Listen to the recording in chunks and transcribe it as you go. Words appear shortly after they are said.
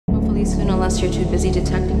Maybe soon, unless you're too busy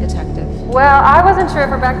detecting detective. Well, I wasn't sure if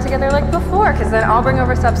we're back together like before, because then I'll bring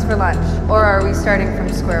over subs for lunch. Or are we starting from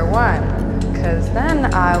square one? Because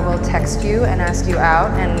then I will text you and ask you out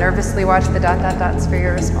and nervously watch the dots for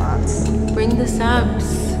your response. Bring the subs.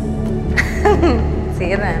 See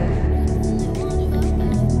you then.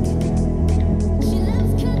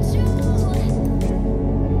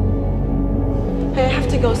 Hey, I have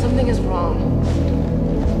to go. Something is wrong.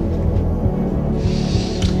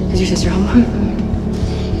 Is your sister home?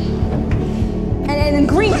 And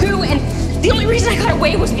green goo, and the only reason I got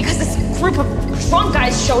away was because this group of drunk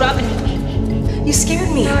guys showed up and you scared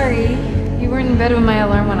me. Sorry. You were in bed when my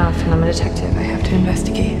alarm went off, and I'm a detective. I have to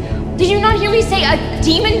investigate. Did you not hear me say a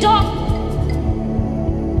demon dog?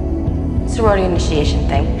 Sorority initiation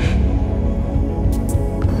thing.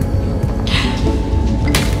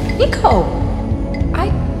 NIKO! I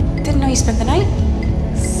didn't know you spent the night.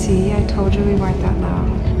 See, I told you we weren't that loud.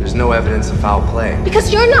 There's no evidence of foul play.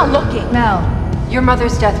 Because you're not looking. Mel, your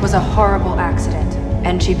mother's death was a horrible accident,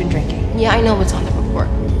 and she'd been drinking. Yeah, I know what's on the report.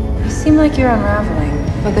 You seem like you're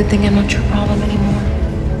unraveling. But good thing I'm not your problem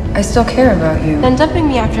anymore. I still care about you. Then dumping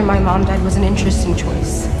me after my mom died was an interesting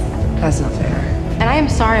choice. That's not fair. And I am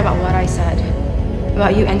sorry about what I said.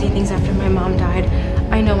 About you ending things after my mom died.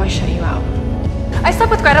 I know I shut you out. I slept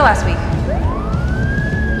with Greta last week.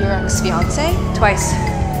 Your ex-fiance? Twice.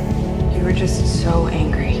 You were just so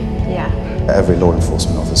angry. Yeah. Every law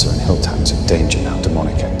enforcement officer in Hilltown is in danger now.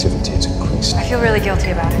 Demonic activity has increased. I feel really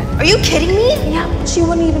guilty about it. Are you kidding me? Yeah, she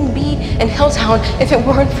wouldn't even be in Hilltown if it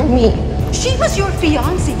weren't for me. She was your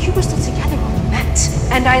fiance. You were still together when we met.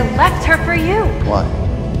 And I left her for you. Why?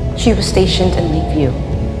 She was stationed in Lakeview.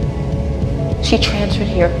 She transferred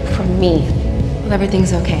here for me. Well,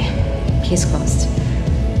 everything's okay. Case closed.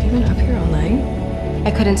 Have you been up here all night?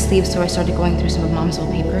 I couldn't sleep, so I started going through some of Mom's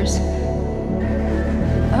old papers.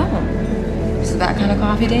 Oh. Is it that kind of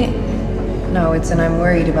coffee date? No, it's an I'm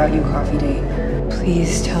worried about you coffee date.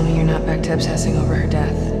 Please tell me you're not back to obsessing over her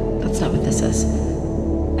death. That's not what this is.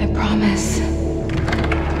 I promise.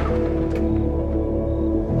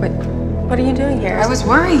 Wait, what are you doing here? I was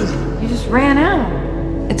worried. You just ran out.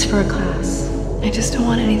 It's for a class. I just don't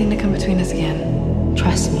want anything to come between us again.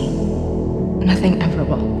 Trust me. Nothing ever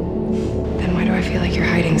will. Then why do I feel like you're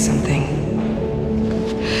hiding something?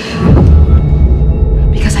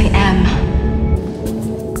 Because I am.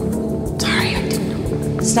 Sorry,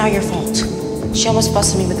 it's not your fault. She almost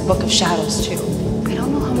busted me with the Book of Shadows, too. I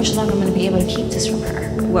don't know how much longer I'm gonna be able to keep this from her.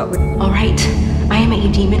 What? All right, I am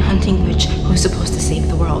a demon hunting witch who's supposed to save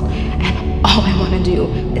the world. And all I wanna do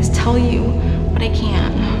is tell you, but I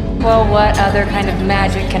can't. Well, what other kind of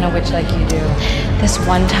magic can a witch like you do? This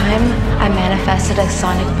one time, I manifested a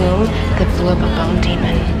sonic boom that blew up a bone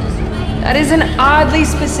demon. That is an oddly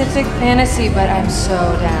specific fantasy, but I'm so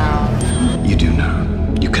down. You do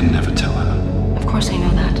know. You can never tell her. Of course I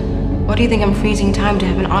know that. Why do you think I'm freezing time to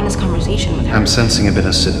have an honest conversation with her? I'm sensing a bit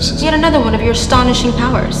of cynicism. Yet another one of your astonishing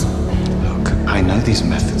powers. Look, I know these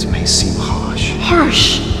methods may seem harsh.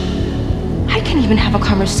 Harsh? I can't even have a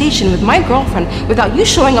conversation with my girlfriend without you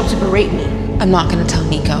showing up to berate me. I'm not gonna tell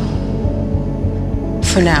NIKO.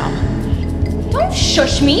 For now. Don't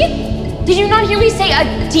shush me. Did you not hear me say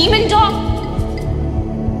a demon dog?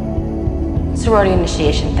 Sorority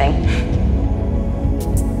initiation thing.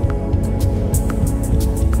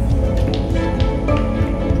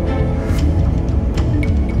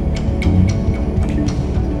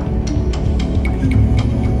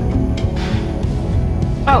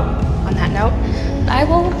 Oh, on that note, I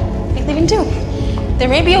will be leaving too. There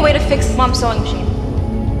may be a way to fix Mom's sewing machine.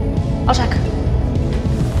 I'll check.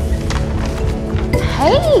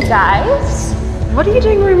 Hey, guys. What are you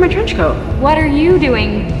doing wearing my trench coat? What are you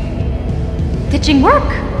doing? Ditching work.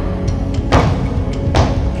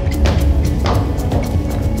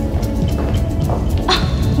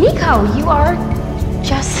 NIKO, you are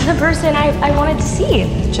just the person I wanted to see.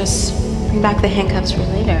 Just bring back the handcuffs for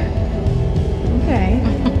later. Okay.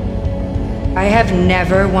 I have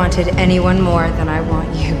never wanted anyone more than I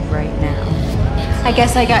want you right now. I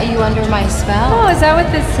guess I got you under my spell. Oh, is that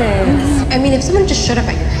what this is? I mean, if someone just showed up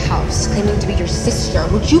at your house claiming to be your sister,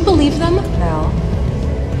 would you believe them? Mel,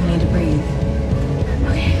 you need to breathe.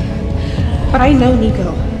 Okay. But I know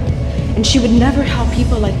NIKO, and she would never help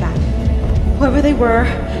people like that. Whoever they were,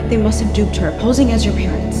 they must have duped her, posing as your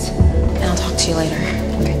parents. And I'll talk to you later.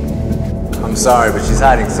 Okay. I'm sorry, but she's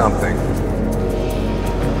hiding something.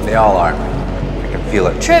 They all are. I can feel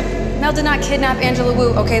it. Trip, Mel did not kidnap Angela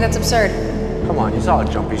Wu. Okay, that's absurd. Come on, you saw how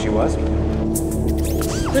jumpy she was.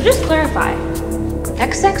 So just clarify.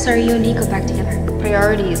 XX or are you and NIKO back together?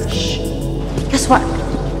 Priorities. Shh. Guess what?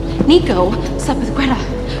 NIKO slept with Greta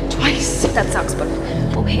twice. that sucks, but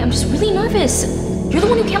okay, I'm just really nervous. You're the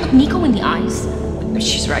one who can't look NIKO in the eyes.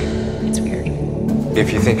 She's right. It's weird.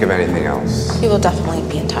 If you think of anything else. We will definitely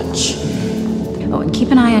be in touch. Oh, and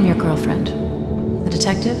keep an eye on your girlfriend. The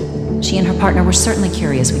detective? She and her partner were certainly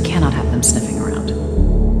curious. We cannot have them sniffing around.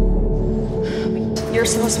 You're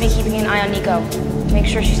supposed to be keeping an eye on NIKO. Make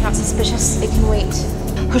sure she's not suspicious. It can wait.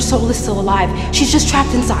 Her soul is still alive. She's just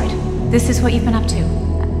trapped inside. This is what you've been up to.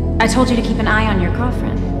 I told you to keep an eye on your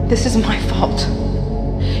girlfriend. This is my fault.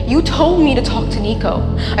 You told me to talk to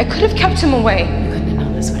NIKO. I could have kept him away. You couldn't have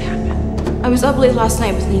known this would happen. I was up late last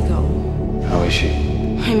night with NIKO. How is she?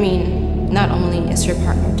 I mean, not only is her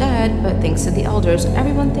partner dead, but thanks to the elders,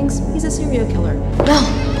 everyone thinks he's a serial killer. Well,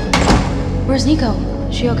 where's NIKO?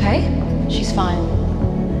 Is she okay? She's fine.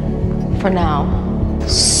 For now.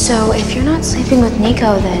 So, if you're not sleeping with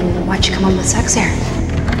NIKO, then why'd you come home with sex here?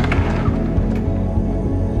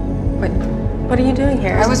 What are you doing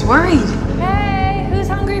here? I was worried. Hey, who's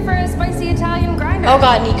hungry for a spicy Italian grinder? Oh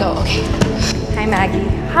God, NIKO, okay. Hi, Maggie.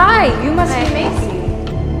 Hi, you must be Macy.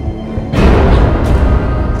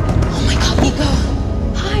 Oh my God, NIKO.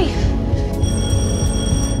 Hi.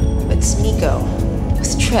 It's NIKO.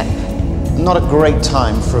 It's Trip. Not a great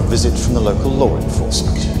time for a visit from the local law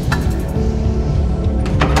enforcement.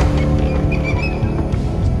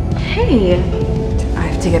 Hey. I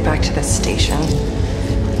have to get back to the station.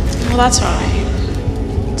 Well, that's all right.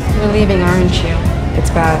 You're leaving, aren't you? It's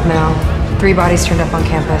bad, Mel. 3 bodies turned up on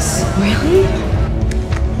campus. Really?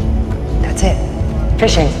 That's it.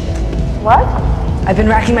 Fishing. What? I've been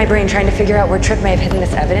racking my brain trying to figure out where Tripp may have hidden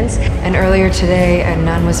this evidence. And earlier today, a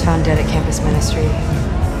nun was found dead at campus ministry.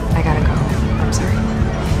 I gotta go. I'm sorry.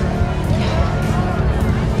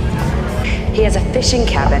 He has a fishing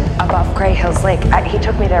cabin above Gray Hills Lake. He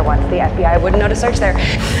took me there once. The FBI wouldn't know to search there.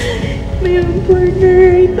 My own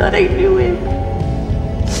partner, I thought I knew him.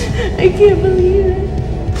 I can't believe it.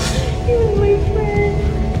 He was my friend.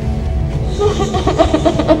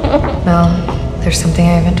 Mel, there's something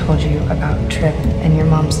I haven't told you about Tripp and your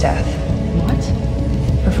mom's death.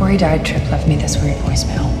 What? Before he died, Tripp left me this weird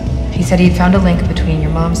voicemail. He said he'd found a link between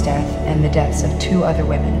your mom's death and the deaths of 2 other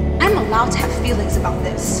women. I'm allowed to have feelings about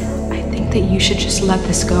this. I think that you should just let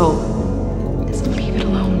this go. Just leave it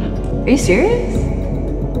alone. Are you serious?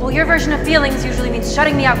 Well, your version of feelings usually means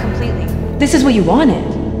shutting me out completely. This is what you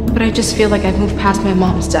wanted. But I just feel like I've moved past my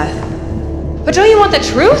mom's death. But don't you want the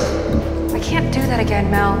truth? I can't do that again,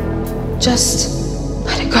 Mel. Just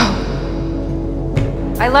let it go.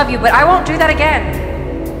 I love you, but I won't do that again.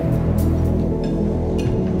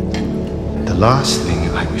 The last thing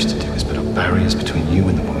I wish to do is put up barriers between you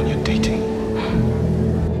and the woman you're dating.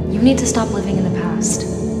 You need to stop living in the past.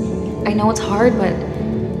 I know it's hard, but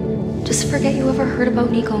just forget you ever heard about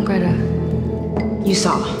NIKO and Greta. You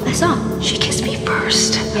saw. I saw. She kissed me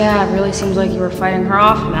first. Yeah, it really seems like you were fighting her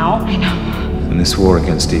off, Mel. I know. And this war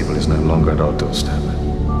against evil is no longer at our doorstep.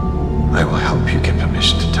 I will help you get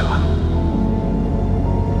permission to tell her.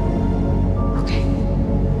 Okay.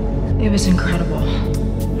 It was incredible.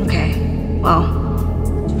 Okay, well,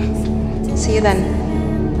 see you then.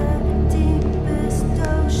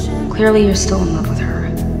 Clearly you're still in love with her.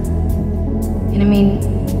 And I mean,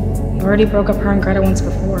 you already broke up her and Greta once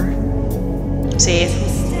before. See,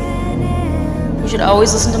 you should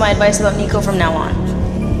always listen to my advice about NIKO from now on.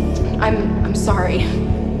 I'm sorry.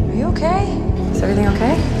 Are you okay? Is everything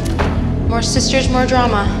okay? More sisters, more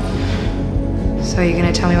drama. So you're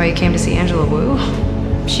gonna tell me why you came to see Angela Wu?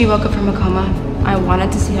 She woke up from a coma. I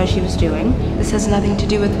wanted to see how she was doing. This has nothing to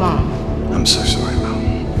do with Mom. I'm so sorry,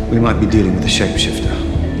 Mel. We might be dealing with a shapeshifter.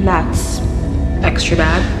 That's extra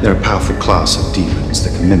bad. They're a powerful class of demons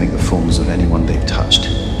that can mimic the forms of anyone they've touched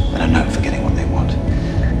and are known for getting what they want.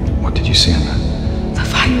 What did you see in that? The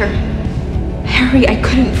fire. Harry, I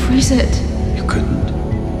couldn't freeze it. You couldn't.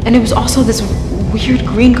 And it was also this weird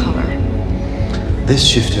green color. This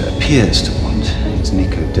shifter appears to want his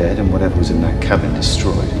NIKO dead and whatever was in that cabin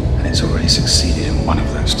destroyed. And it's already succeeded in one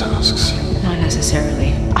of those tasks. Not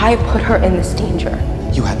necessarily. I put her in this danger.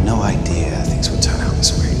 You had no idea things would turn out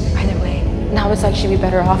this way. Either way, now it's like she'd be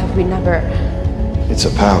better off if we never... It's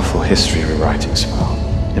a powerful history rewriting spell.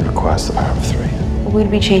 It requires the power of 3. We'd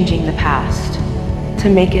be changing the past to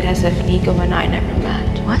make it as if NIKO and I never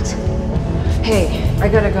met. What? Hey, I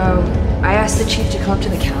gotta go. I asked the chief to come up to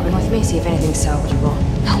the cabin with me, see if anything's salvageable.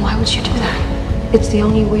 No, why would you do that? It's the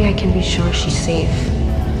only way I can be sure she's safe.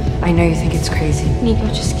 I know you think it's crazy. NIKO,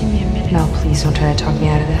 just give me a minute. Mel, please don't try to talk me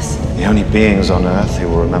out of this. The only beings on Earth who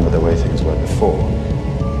will remember the way things were before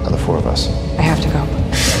are the 4 of us. I have to go.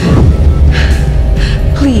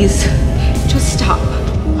 Please, just stop.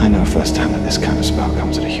 I know firsthand that this kind of spell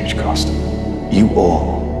comes at a huge cost. You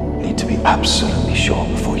all You need to be absolutely sure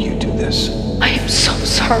before you do this. I am so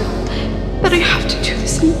sorry that I have to do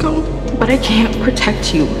this, Nico. But I can't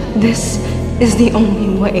protect you. This is the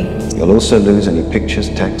only way. You'll also lose any pictures,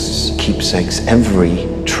 texts, keepsakes. Every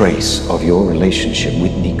trace of your relationship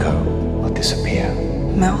with Nico will disappear.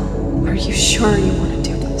 Mel, are you sure you want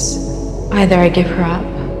to do this? Either I give her up,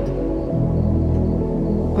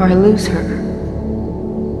 or I lose her.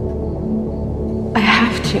 I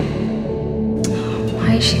have to.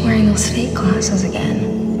 Why is she wearing those fake glasses again?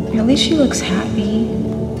 At least she looks happy,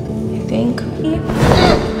 I think.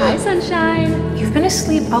 Hi, sunshine. You've been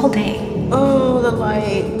asleep all day. Oh, the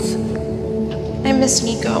light. I miss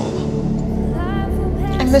Nico.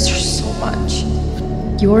 I miss her so much.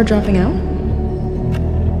 You're dropping out?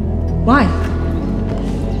 Why?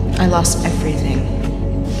 I lost everything.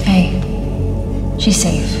 Hey, she's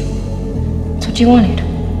safe. That's what you wanted.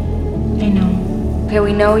 I know. Okay,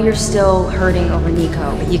 we know you're still hurting over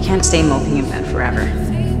Nico, but you can't stay moping in bed forever.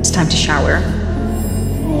 It's time to shower.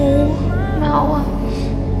 Oh, Mel.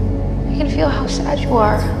 I can feel how sad you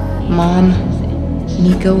are. Mom,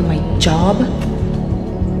 Nico, my job,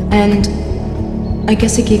 and I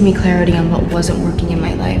guess it gave me clarity on what wasn't working in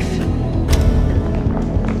my life.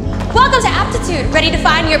 Welcome to Aptitude, ready to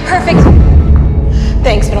find your perfect...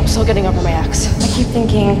 Thanks, but I'm still getting over my ex. I keep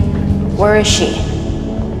thinking, where is she?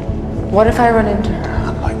 What if I run into her?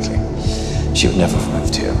 Unlikely. She would never have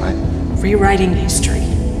moved here, right? Rewriting history.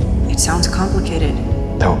 It sounds complicated.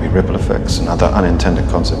 There will be ripple effects and other unintended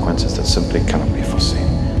consequences that simply cannot be foreseen.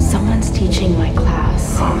 Someone's teaching my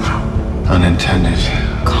class. Oh no. Unintended.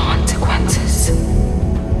 Consequences.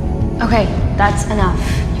 Okay, that's enough.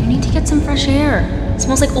 You need to get some fresh air. It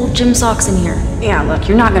smells like old gym socks in here. Yeah, look,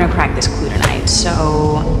 you're not gonna crack this clue tonight,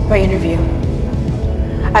 so... My interview.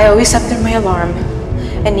 I always slept through my alarm,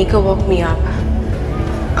 and Nico woke me up.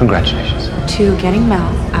 Congratulations. To getting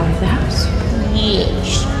Mel out of the house.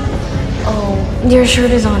 Yes. Oh, your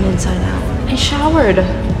shirt is on inside out. I showered.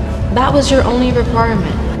 That was your only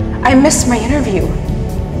requirement. I missed my interview.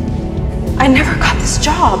 I never got this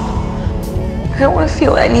job. I don't want to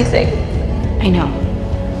feel anything. I know.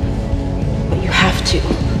 But you have to.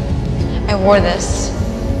 I wore this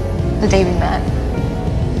the day we met.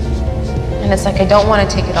 And it's like I don't want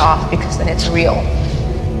to take it off because then it's real.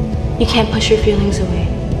 You can't push your feelings away.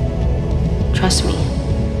 Trust me.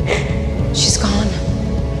 She's gone.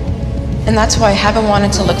 And that's why I haven't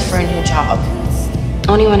wanted to look for a new job.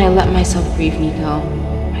 Only when I let myself grieve Nico,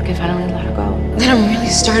 I could finally let her go. Then I'm really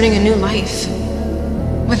starting a new life.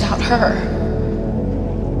 Without her.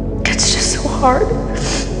 It's just so hard.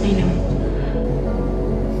 I know.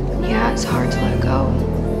 Yeah, it's hard to let go.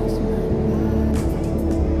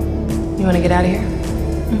 You want to get out of here?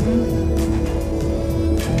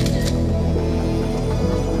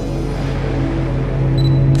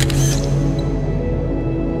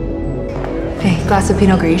 Hey, glass of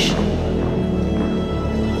Pinot Grigio.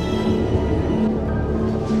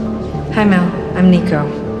 Hi, Mel. I'm Nico.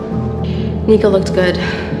 Nico looked good.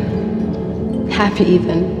 Happy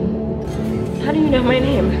even. How do you know my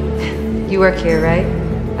name? You work here, right?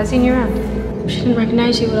 I've seen you around. She didn't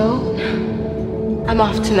recognize you at all? I'm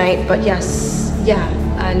off tonight, but yes. Yeah.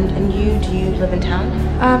 And you, do you live in town?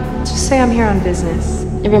 Just say I'm here on business.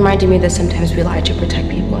 It reminded me that sometimes we lie to protect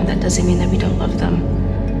people, and that doesn't mean that we don't love them.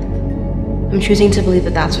 I'm choosing to believe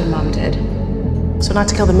that that's what Mom did. So not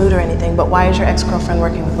to kill the mood or anything, but why is your ex-girlfriend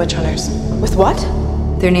working with witch hunters? With what?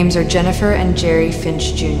 Their names are Jennifer and Jerry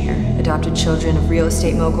Finch Jr., adopted children of real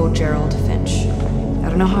estate mogul Gerald Finch. I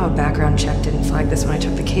don't know how a background check didn't flag this when I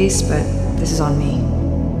took the case, but this is on me.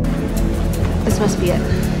 This must be it.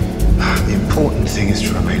 The important thing is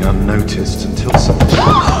to remain unnoticed until someone...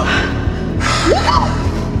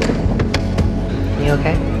 You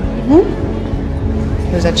okay?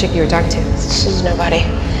 Who's that chick you were talking to? She's nobody.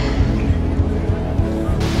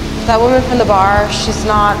 That woman from the bar, she's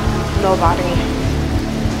not nobody.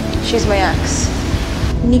 She's my ex.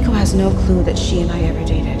 Nico has no clue that she and I ever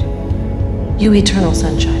dated. You eternal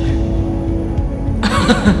sunshiner.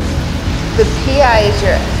 The PI is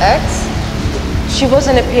your ex? She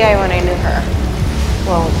wasn't a PI when I knew her.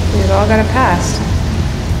 Well, it all got a past.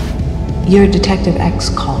 Your detective ex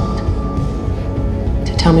called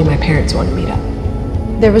to tell me my parents want to meet up.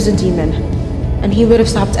 There was a demon, and he would have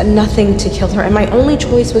stopped at nothing to kill her, and my only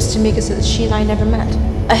choice was to make it so that she and I never met.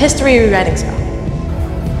 A history rewriting spell.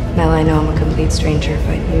 Mel, I know I'm a complete stranger,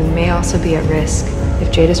 but you may also be at risk.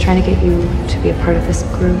 If Jade is trying to get you to be a part of this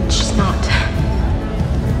group... She's not.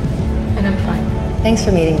 And I'm fine. Thanks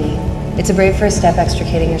for meeting me. It's a brave first step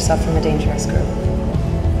extricating yourself from a dangerous group.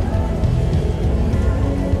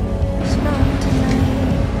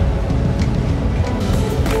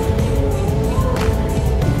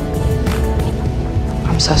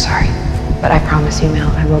 so sorry. But I promise you, Mel,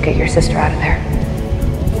 I will get your sister out of there.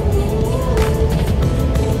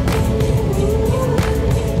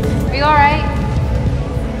 Are you alright?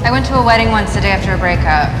 I went to a wedding once the day after a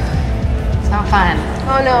breakup. It's not fun.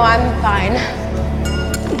 Oh no, I'm fine.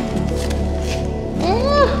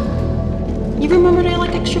 You remembered I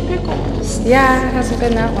like extra pickles. Yeah, it hasn't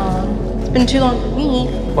been that long. It's been too long for me.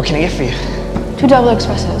 What can I get for you? 2 double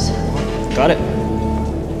espressos. Got it.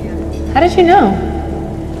 How did you know?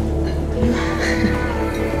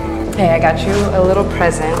 Hey, I got you a little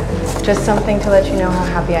present. Just something to let you know how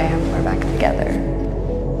happy I am we're back together.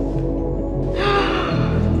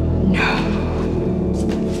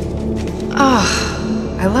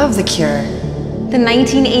 Oh, I love The Cure. The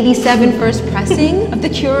 1987 first pressing of The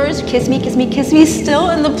Cure's Kiss Me, Kiss Me, Kiss Me still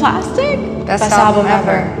in the plastic? Best album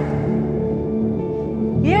ever.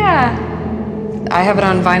 Yeah. I have it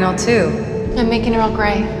on vinyl too. I'm making Earl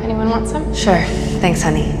Grey. Anyone want some? Sure. Thanks,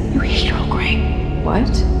 honey. You hate Earl Grey.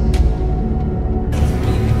 What?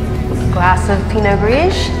 Glass of Pinot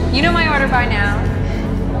Gris? You know my order by now.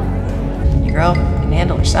 Your girl can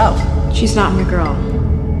handle herself. She's not my girl.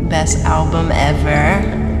 Best album ever.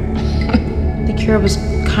 The Cure was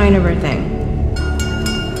kind of her thing.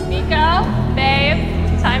 Nico, babe,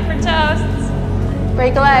 time for toasts.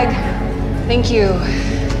 Break a leg. Thank you.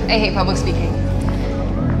 I hate public speaking.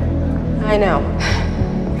 I know.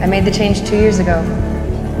 I made the change 2 years ago.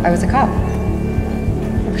 I was a cop.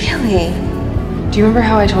 Really? Do you remember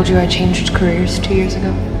how I told you I changed careers 2 years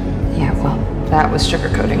ago? Yeah, well, that was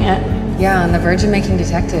sugarcoating it. Yeah, on the verge of making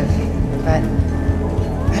detective. But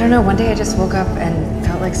I don't know, one day I just woke up and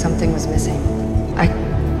felt like something was missing. I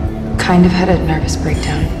kind of had a nervous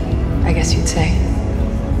breakdown, I guess you'd say.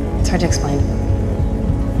 It's hard to explain.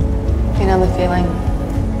 You know the feeling?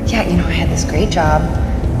 Yeah, you know, I had this great job,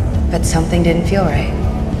 but something didn't feel right.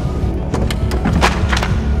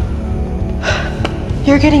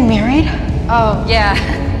 You're getting married? Oh, yeah.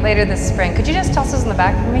 Later this spring. Could you just toss those in the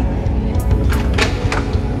back for me?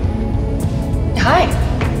 Hi.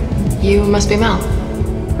 You must be Mel.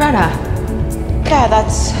 Greta. Yeah,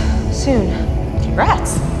 that's soon.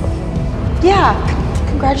 Congrats. Yeah,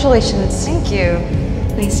 congratulations. Thank you.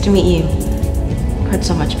 Nice to meet you. Heard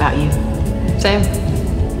so much about you. Same.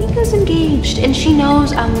 Niko's engaged, and she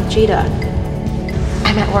knows I'm with Jada.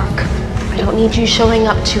 I'm at work. I don't need you showing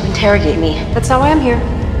up to interrogate me. That's not why I'm here.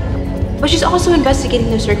 But she's also investigating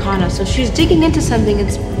this Arcana, so she's digging into something.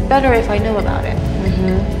 It's better if I know about it.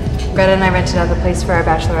 Greta and I rented out the place for our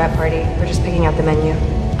bachelorette party. We're just picking out the menu.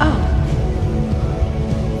 Oh.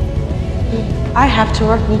 I have to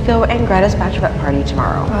work Niko and Greta's bachelorette party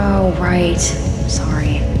tomorrow. Oh, right.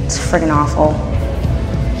 Sorry. It's friggin' awful.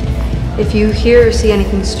 If you hear or see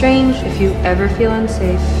anything strange, if you ever feel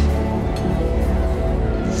unsafe,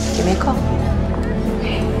 give me a call.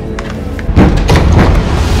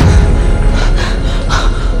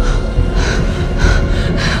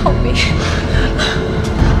 Help me.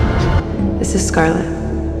 This is Scarlett.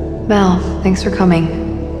 Mel, thanks for coming.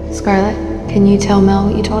 Scarlett, can you tell Mel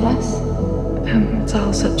what you told us? It's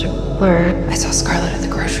all such a blur. I saw Scarlett at the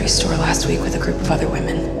grocery store last week with a group of other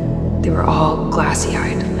women. They were all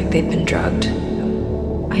glassy-eyed, like they'd been drugged.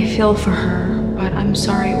 I feel for her, but I'm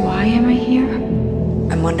sorry. Why am I here?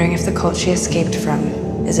 I'm wondering if the cult she escaped from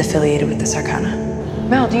is affiliated with the Arcana.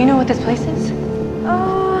 Mel, do you know what this place is?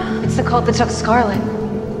 It's the cult that took Scarlett.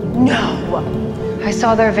 No. I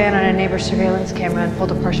saw their van on a neighbor's surveillance camera and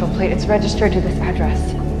pulled a partial plate. It's registered to this address.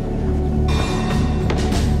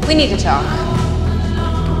 We need to talk.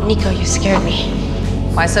 Niko, you scared me.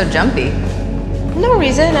 Why so jumpy? No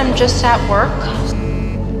reason, I'm just at work.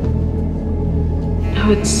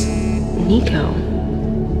 No, it's Niko.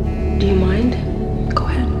 Do you mind? Go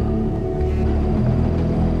ahead.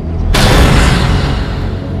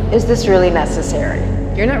 Is this really necessary?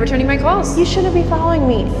 You're not returning my calls. You shouldn't be following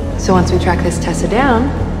me. So once we track this Tessa down,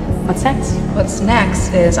 what's next? What's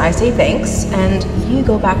next is I say thanks and you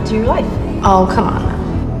go back to your life. Oh, come on.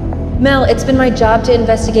 Mel, it's been my job to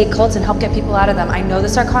investigate cults and help get people out of them. I know the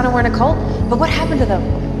Arcana were in a cult, but what happened to them?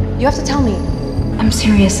 You have to tell me. I'm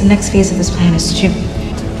serious. The next phase of this plan is too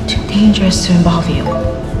dangerous to involve you.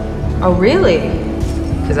 Oh, really?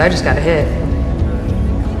 Because I just got a hit.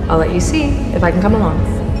 I'll let you see if I can come along.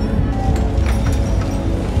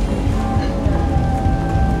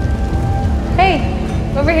 Hey,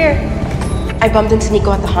 over here. I bumped into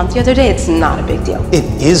Niko at the haunt the other day. It's not a big deal. It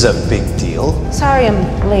is a big deal. Sorry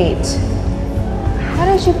I'm late. How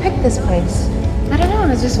did you pick this place? I don't know, I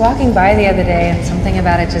was just walking by the other day and something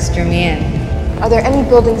about it just drew me in. Are there any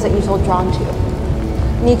buildings that you feel drawn to?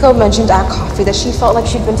 Niko mentioned at coffee that she felt like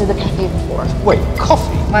she'd been to the cafe before. Wait,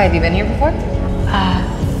 coffee? Why, have you been here before?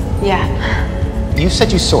 Yeah. You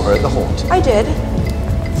said you saw her at the haunt. I did.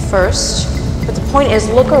 First. But the point is,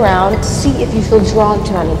 look around to see if you feel drawn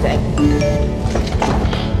to anything.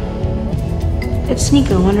 It's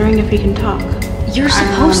NIKO wondering if we can talk. You're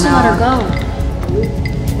supposed to let her go.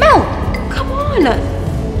 Mel! Come on!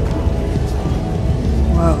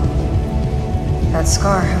 Whoa. That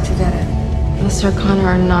scar, how'd you get it? The Sarkana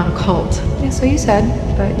are not a cult. Yeah, so you said,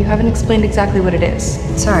 but you haven't explained exactly what it is.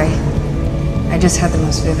 Sorry. I just had the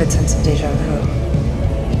most vivid sense of deja vu.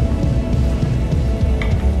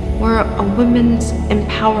 We're a women's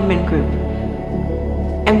empowerment group.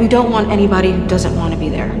 And we don't want anybody who doesn't want to be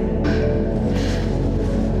there.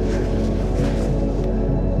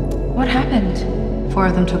 What happened? 4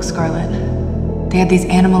 of them took Scarlet. They had these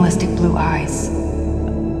animalistic blue eyes.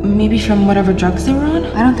 Maybe from whatever drugs they were on?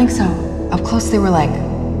 I don't think so. Up close they were like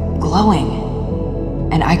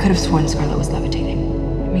glowing. And I could have sworn Scarlet was levitating.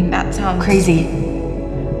 I mean, that sounds crazy.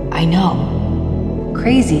 I know.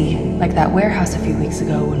 Crazy, like that warehouse a few weeks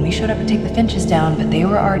ago when we showed up to take the Finches down, but they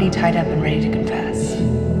were already tied up and ready to confess.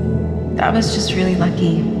 That was just really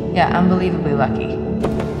lucky. Yeah, unbelievably lucky.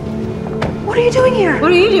 What are you doing here? What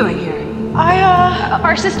are you doing here?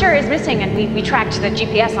 Our sister is missing and we tracked the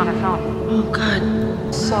GPS on her phone. Oh,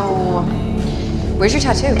 God. So, where's your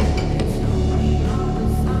tattoo?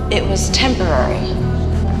 It was temporary.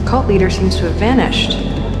 Cult leader seems to have vanished.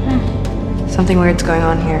 Something weird's going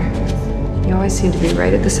on here. You always seem to be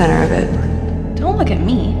right at the center of it. Don't look at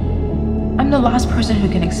me. I'm the last person who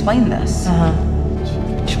can explain this.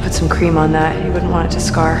 You should put some cream on that. You wouldn't want it to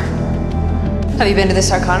scar. Have you been to the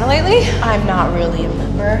Sarkana lately? I'm not really a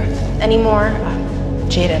member anymore.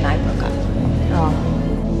 Jada and I broke up.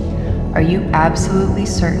 Oh. Are you absolutely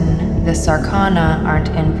certain the Sarkana aren't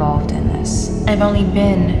involved in this? I've only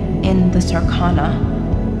been in the Sarkana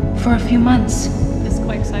for a few months. This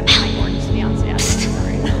quick, so I put my gorgeous fiance out.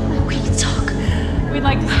 Sorry. We talk. We'd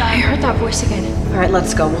like to stop. I heard that voice again. All right,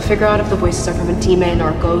 let's go. We'll figure out if the voices are from a demon or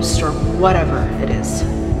a ghost or whatever it is.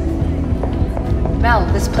 Mel,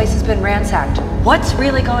 this place has been ransacked. What's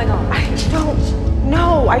really going on? I don't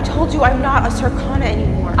know. I told you I'm not a Sarkana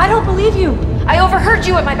anymore. I don't believe you. I overheard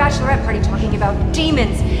you at my bachelorette party talking about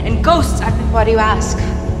demons and ghosts. Why do you ask?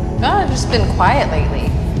 Oh, I've just been quiet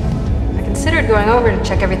lately. I considered going over to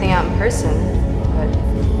check everything out in person, but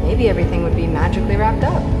maybe everything would be magically wrapped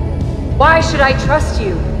up. Why should I trust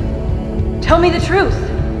you? Tell me the truth.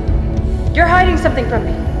 You're hiding something from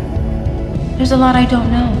me. There's a lot I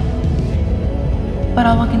don't know. But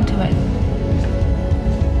I'll look into it.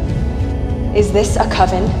 Is this a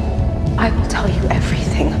coven? I will tell you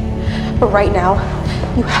everything. But right now,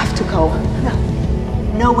 you have to go.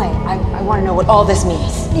 No way. I want to know what all this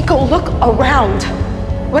means. NIKO, look around.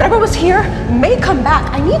 Whatever was here may come back.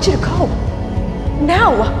 I need you to go.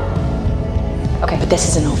 Now. Okay, but this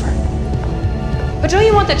isn't over. But don't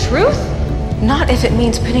you want the truth? Not if it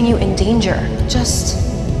means putting you in danger. Just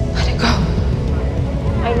let it go.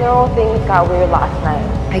 I know things got weird last night.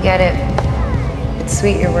 I get it. It's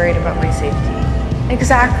sweet you're worried about my safety.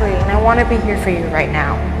 Exactly, and I want to be here for you right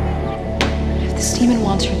now. But if this demon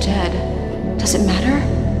wants her dead, does it matter?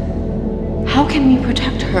 How can we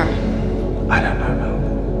protect her? I don't know,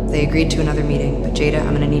 Mel. They agreed to another meeting, but Jada,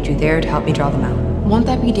 I'm gonna need you there to help me draw them out. Won't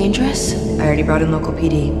that be dangerous? I already brought in local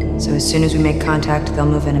PD, so as soon as we make contact, they'll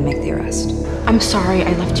move in and make the arrest. I'm sorry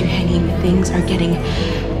I left you hanging. Things are getting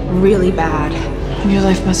really bad. Your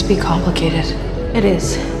life must be complicated. It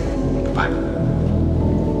is. Goodbye.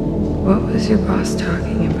 What was your boss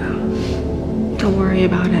talking about? Don't worry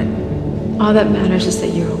about it. All that matters is that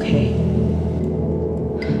you're okay.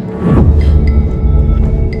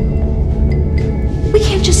 We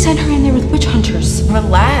can't just send her in there with witch hunters.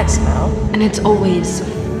 Relax, Mel. And it's always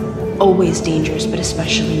dangerous, but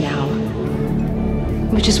especially now.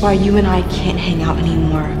 Which is why you and I can't hang out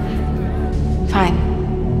anymore. Fine.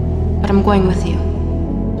 But I'm going with you.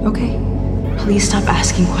 Okay? Please stop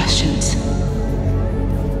asking questions.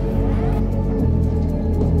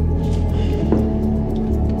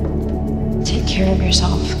 Take care of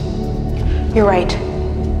yourself. You're right.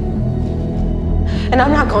 And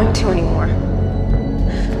I'm not going to anymore.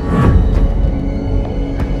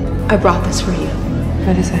 I brought this for you.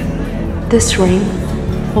 What is it? This ring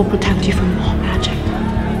will protect you from all magic.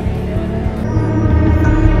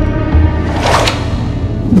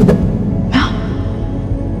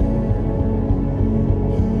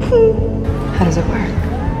 How does it work?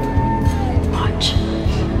 Watch.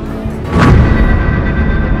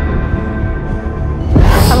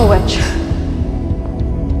 I'm a witch.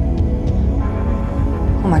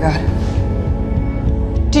 Oh my god.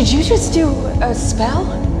 Did you just do a spell?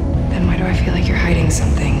 Then why do I feel like you're hiding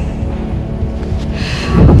something?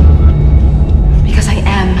 Because I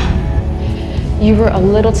am. You were a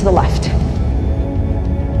little to the left.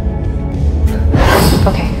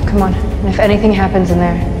 Okay, come on. And if anything happens in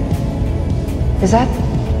there, is that?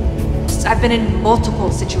 I've been in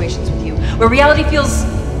multiple situations with you where reality feels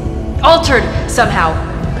altered somehow.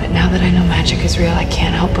 But now that I know magic is real, I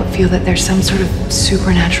can't help but feel that there's some sort of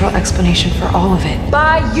supernatural explanation for all of it.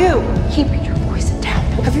 By you! Keep your voice down.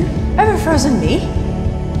 Have you ever frozen me?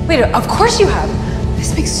 Wait, of course you have.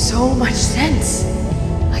 This makes so much sense.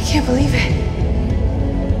 I can't believe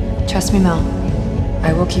it. Trust me, Mel.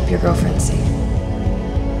 I will keep your girlfriend safe.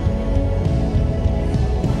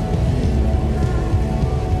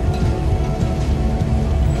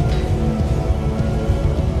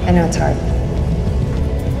 I know it's hard.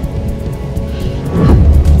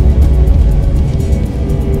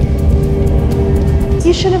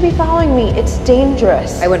 You shouldn't be following me. It's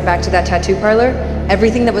dangerous. I went back to that tattoo parlor.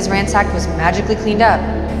 Everything that was ransacked was magically cleaned up.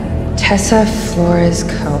 Tessa Flores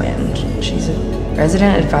Cohen. She's a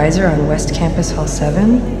resident advisor on West Campus Hall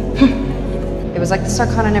 7. It was like the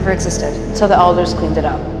Sarkana never existed. So the elders cleaned it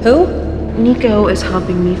up. Who? Nico is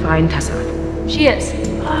helping me find Tessa. She is.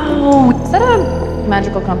 Oh, Is that a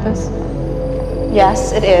magical compass?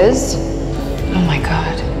 yes, it is. Oh my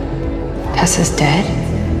god. Tessa's dead?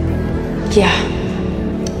 Yeah.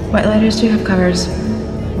 White lighters do have covers.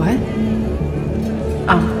 What?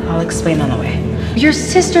 Oh, I'll explain on the way. Your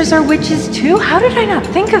sisters are witches too? How did I not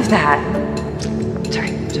think of that?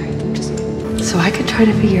 Sorry. Just... So I could try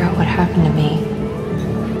to figure out what happened to me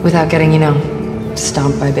without getting,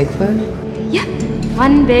 stomped by Bigfoot? Yeah.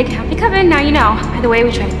 One big happy coven, now you know. By the way,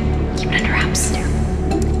 we try to keep it under wraps.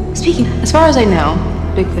 Speaking of, As far as I know,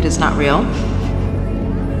 Bigfoot is not real.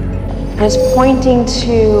 It's pointing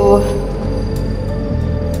to...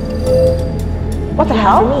 What the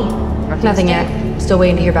hell? Nothing yet. Still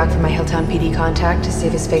waiting to hear back from my Hilltown PD contact to see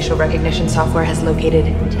if his facial recognition software has located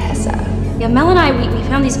Tessa. yeah, Mel and I, we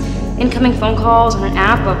found these incoming phone calls on an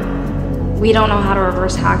app, but we don't know how to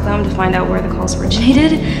reverse hack them to find out where the calls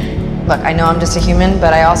originated. Look, I know I'm just a human,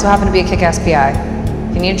 but I also happen to be a kick-ass PI.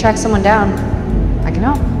 If you need to track someone down, I can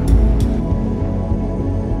help.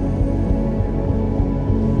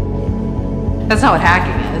 That's not what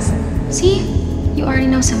hacking is. See? You already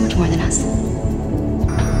know so much more than us.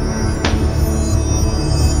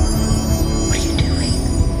 What are you doing?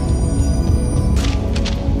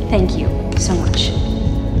 Thank you so much.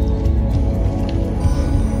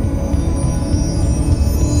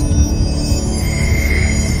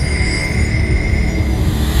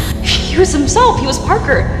 He was himself. He was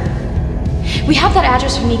Parker. We have that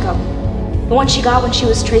address from Nico. The one she got when she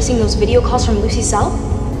was tracing those video calls from Lucy's cell.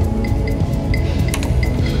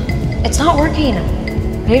 It's not working.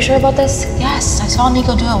 Are you sure about this? Yes, I saw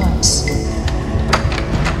Nico do it once.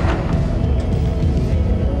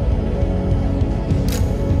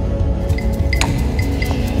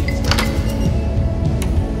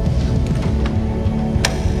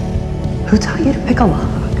 Who taught you to pick a lock?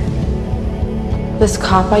 This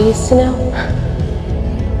cop I used to know?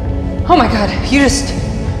 Oh my god,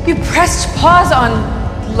 you pressed pause on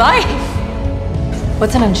life!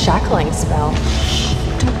 What's an unshackling spell?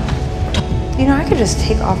 I could just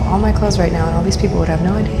take off all my clothes right now and all these people would have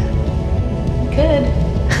no idea. Good.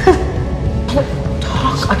 Don't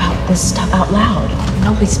talk about this stuff out loud.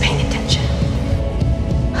 Nobody's paying attention.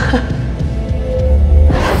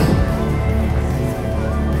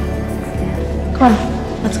 Come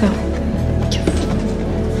on, let's go.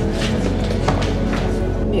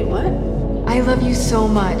 Wait, what? I love you so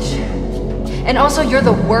much. And also, you're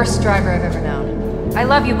the worst driver I've ever known. I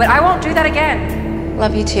love you, but I won't do that again.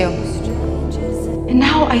 Love you too. And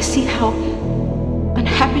now I see how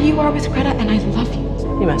unhappy you are with Greta, and I love you.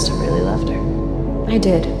 You must have really loved her. I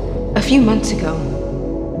did. A few months ago,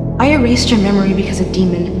 I erased your memory because a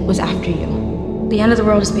demon was after you. The end of the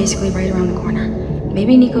world is basically right around the corner.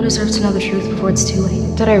 Maybe Nico deserves to know the truth before it's too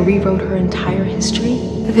late. That I rewrote her entire history.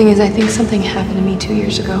 The thing is, I think something happened to me 2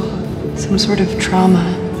 years ago. Some sort of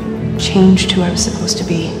trauma changed who I was supposed to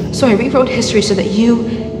be. So I rewrote history so that you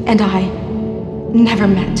and I never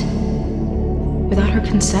met. Without her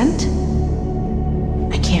consent?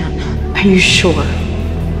 I can't. Are you sure?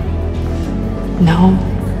 No.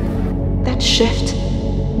 That shift,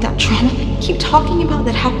 that trauma that you keep talking about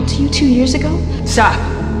that happened to you 2 years ago? Stop.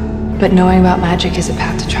 But knowing about magic is a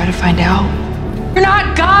path to try to find out. You're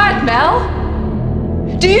not God,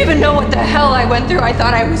 Mel! Do you even know what the hell I went through? I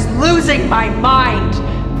thought I was losing my mind.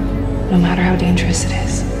 No matter how dangerous it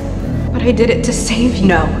is. But I did it to save you.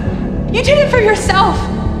 No. You did it for yourself.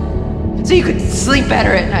 So you could sleep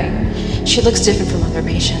better at night. She looks different from other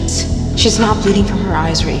patients. She's not bleeding from her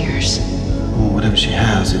eyes or ears. or whatever she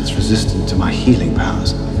has, it's resistant to my healing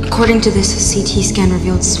powers. According to this, a CT scan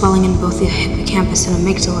revealed swelling in both the hippocampus and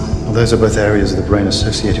amygdala. Well, those are both areas of the brain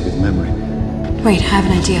associated with memory. Wait, I have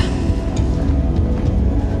an idea.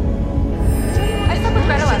 I slept with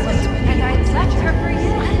Greta last week, and I left her for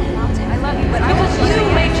you. I love you, but because you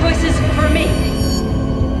made choices for me.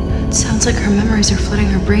 It sounds like her memories are flooding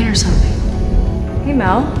her brain or something. Hey,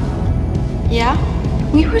 Mel. Yeah?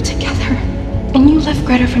 We were together, and you left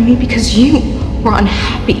Greta for me because you were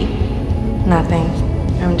unhappy. Nothing.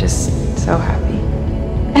 I'm just so happy.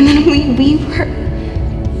 And then we were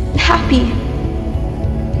happy.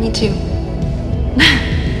 Me too.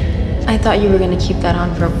 I thought you were gonna keep that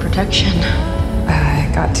on for protection.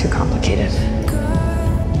 It got too complicated.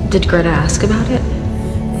 Did Greta ask about it?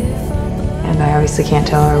 And I obviously can't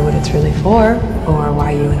tell her what it's really for, or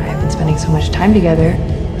why you and I have been spending so much time together.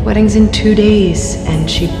 The wedding's in 2 days, and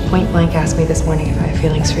she point blank asked me this morning if I have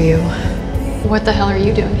feelings for you. What the hell are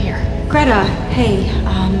you doing here? Greta, hey,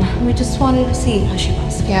 we just wanted to see how she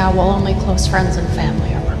was. Yeah, well, only close friends and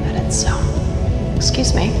family are permitted, so.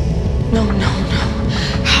 Excuse me. No.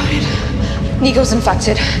 How did... NIKO's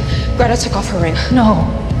infected. Greta took off her ring. No.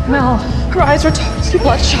 Mel. Her eyes were totally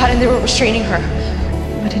bloodshot and they were restraining her.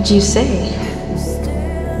 What did you say?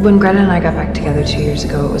 When Greta and I got back together 2 years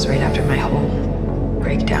ago, it was right after my whole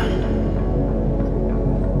breakdown.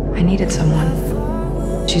 I needed someone.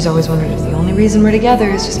 She's always wondered if the only reason we're together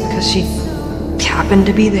is just because she happened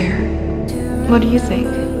to be there. What do you think?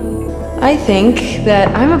 I think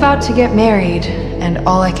that I'm about to get married, and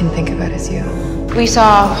all I can think about is you. We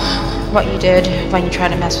saw what you did when you tried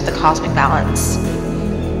to mess with the cosmic balance,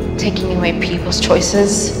 taking away people's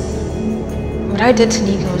choices. What I did to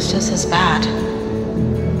NIKO was just as bad.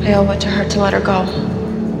 I owe it to her to let her go.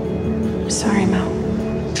 Sorry, Mel.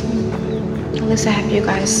 At least I have you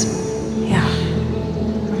guys. Yeah.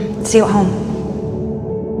 See you at home.